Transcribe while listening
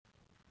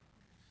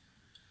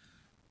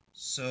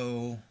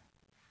So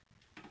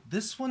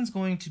this one's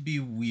going to be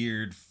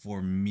weird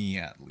for me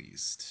at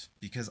least,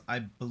 because I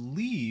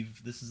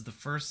believe this is the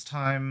first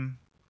time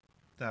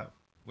that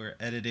we're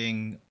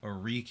editing a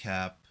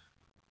recap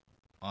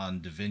on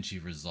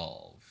DaVinci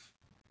Resolve.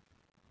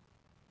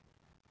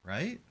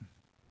 Right?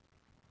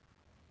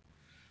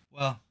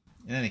 Well,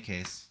 in any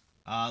case,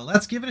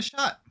 let's give it a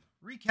shot.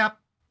 Recap.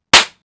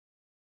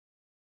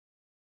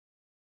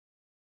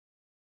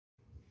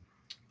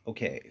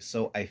 Okay,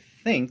 so I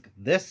think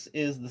this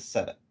is the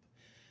setup.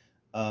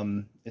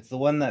 It's the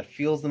one that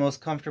feels the most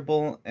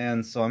comfortable,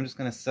 and so I'm just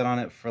gonna sit on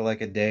it for like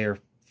a day or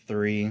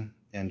 3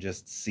 and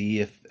just see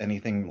if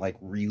anything like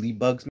really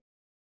bugs me.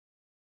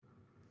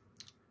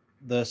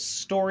 The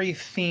story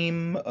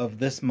theme of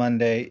this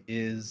Monday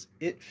is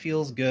it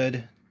feels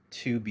good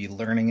to be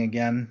learning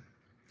again,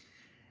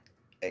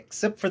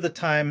 except for the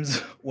times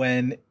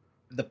when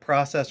the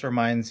process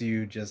reminds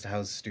you just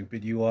how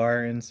stupid you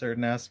are in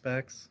certain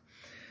aspects.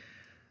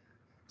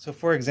 So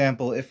for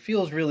example, it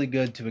feels really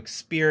good to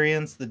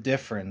experience the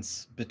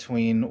difference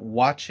between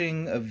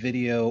watching a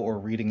video or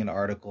reading an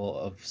article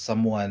of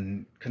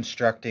someone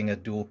constructing a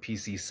dual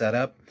PC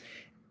setup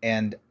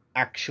and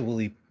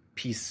actually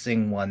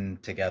piecing one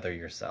together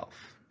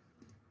yourself.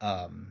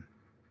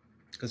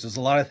 Because there's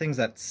a lot of things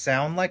that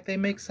sound like they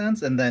make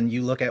sense, and then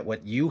you look at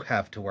what you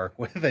have to work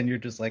with and you're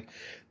just like,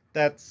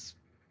 that's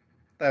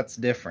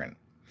different.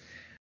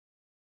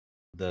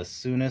 The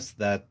soonest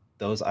that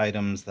those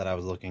items that I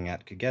was looking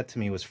at could get to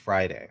me was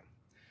Friday.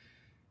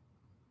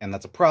 And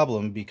that's a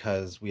problem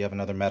because we have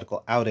another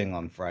medical outing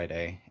on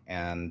Friday,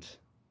 and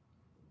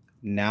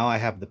now I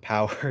have the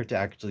power to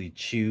actually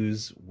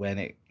choose when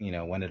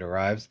it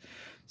arrives.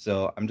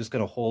 So I'm just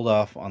going to hold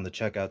off on the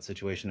checkout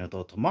situation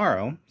until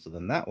tomorrow. So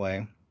then that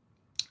way,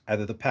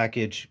 either the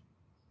package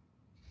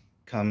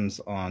comes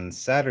on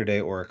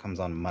Saturday or it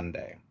comes on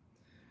Monday.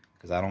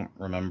 Because I don't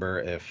remember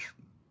if,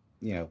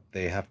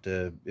 they have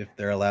to, if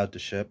they're allowed to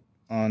ship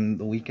on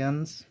the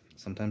weekends.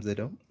 Sometimes they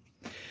don't.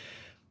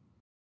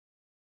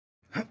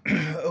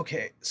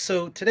 Okay,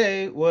 so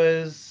today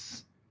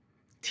was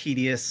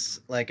tedious.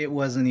 Like, it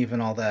wasn't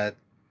even all that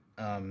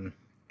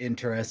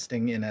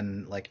interesting in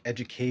an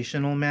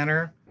educational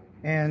manner.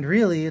 And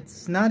really,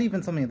 it's not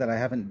even something that I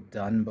haven't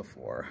done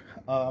before.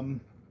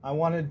 I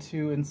wanted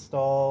to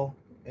install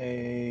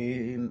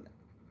an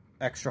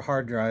extra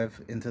hard drive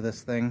into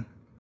this thing.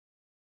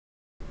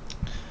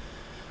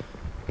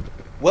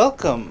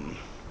 Welcome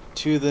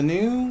to the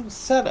new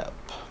setup.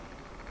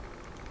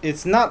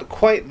 It's not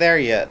quite there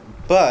yet,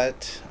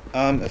 but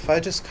if I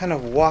just kind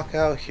of walk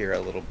out here a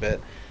little bit,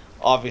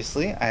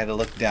 obviously I had to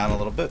look down a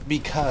little bit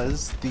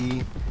because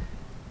the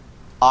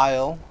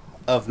aisle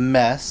of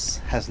mess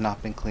has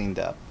not been cleaned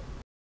up.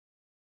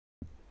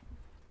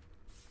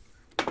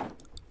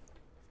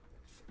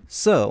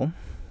 So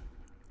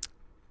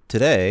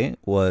today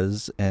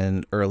was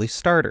an early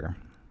starter,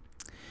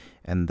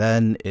 and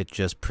then it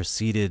just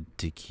proceeded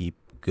to keep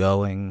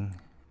going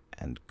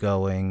and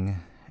going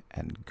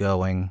and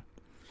going.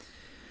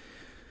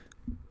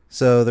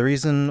 So the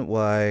reason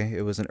why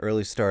it was an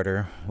early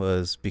starter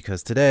was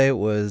because today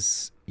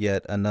was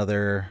yet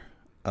another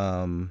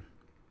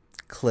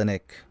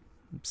clinic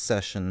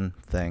session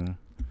thing,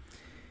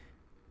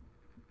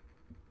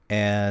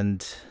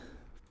 and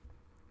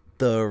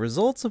the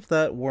results of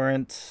that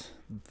weren't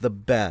the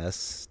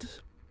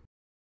best.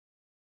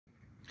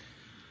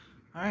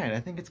 Alright, I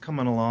think it's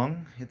coming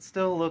along. It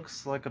still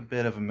looks like a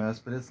bit of a mess,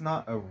 but it's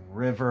not a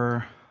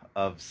river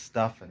of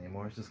stuff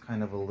anymore. It's just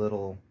kind of a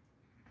little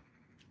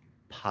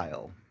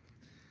pile.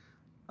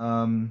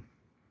 So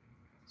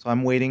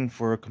I'm waiting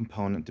for a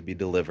component to be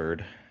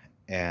delivered,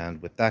 and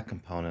with that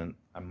component,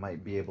 I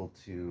might be able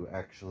to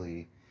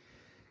actually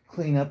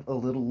clean up a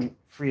little,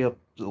 free up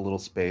a little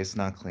space,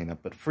 not clean up,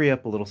 but free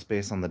up a little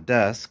space on the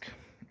desk,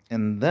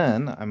 and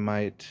then I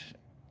might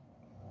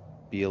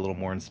be a little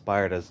more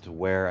inspired as to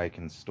where I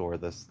can store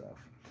this stuff.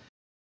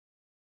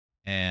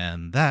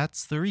 And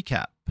that's the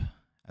recap.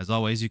 As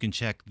always, you can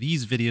check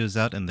these videos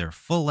out in their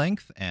full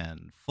length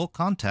and full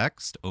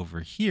context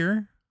over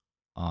here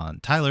on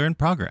Tyler in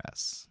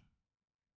Progress.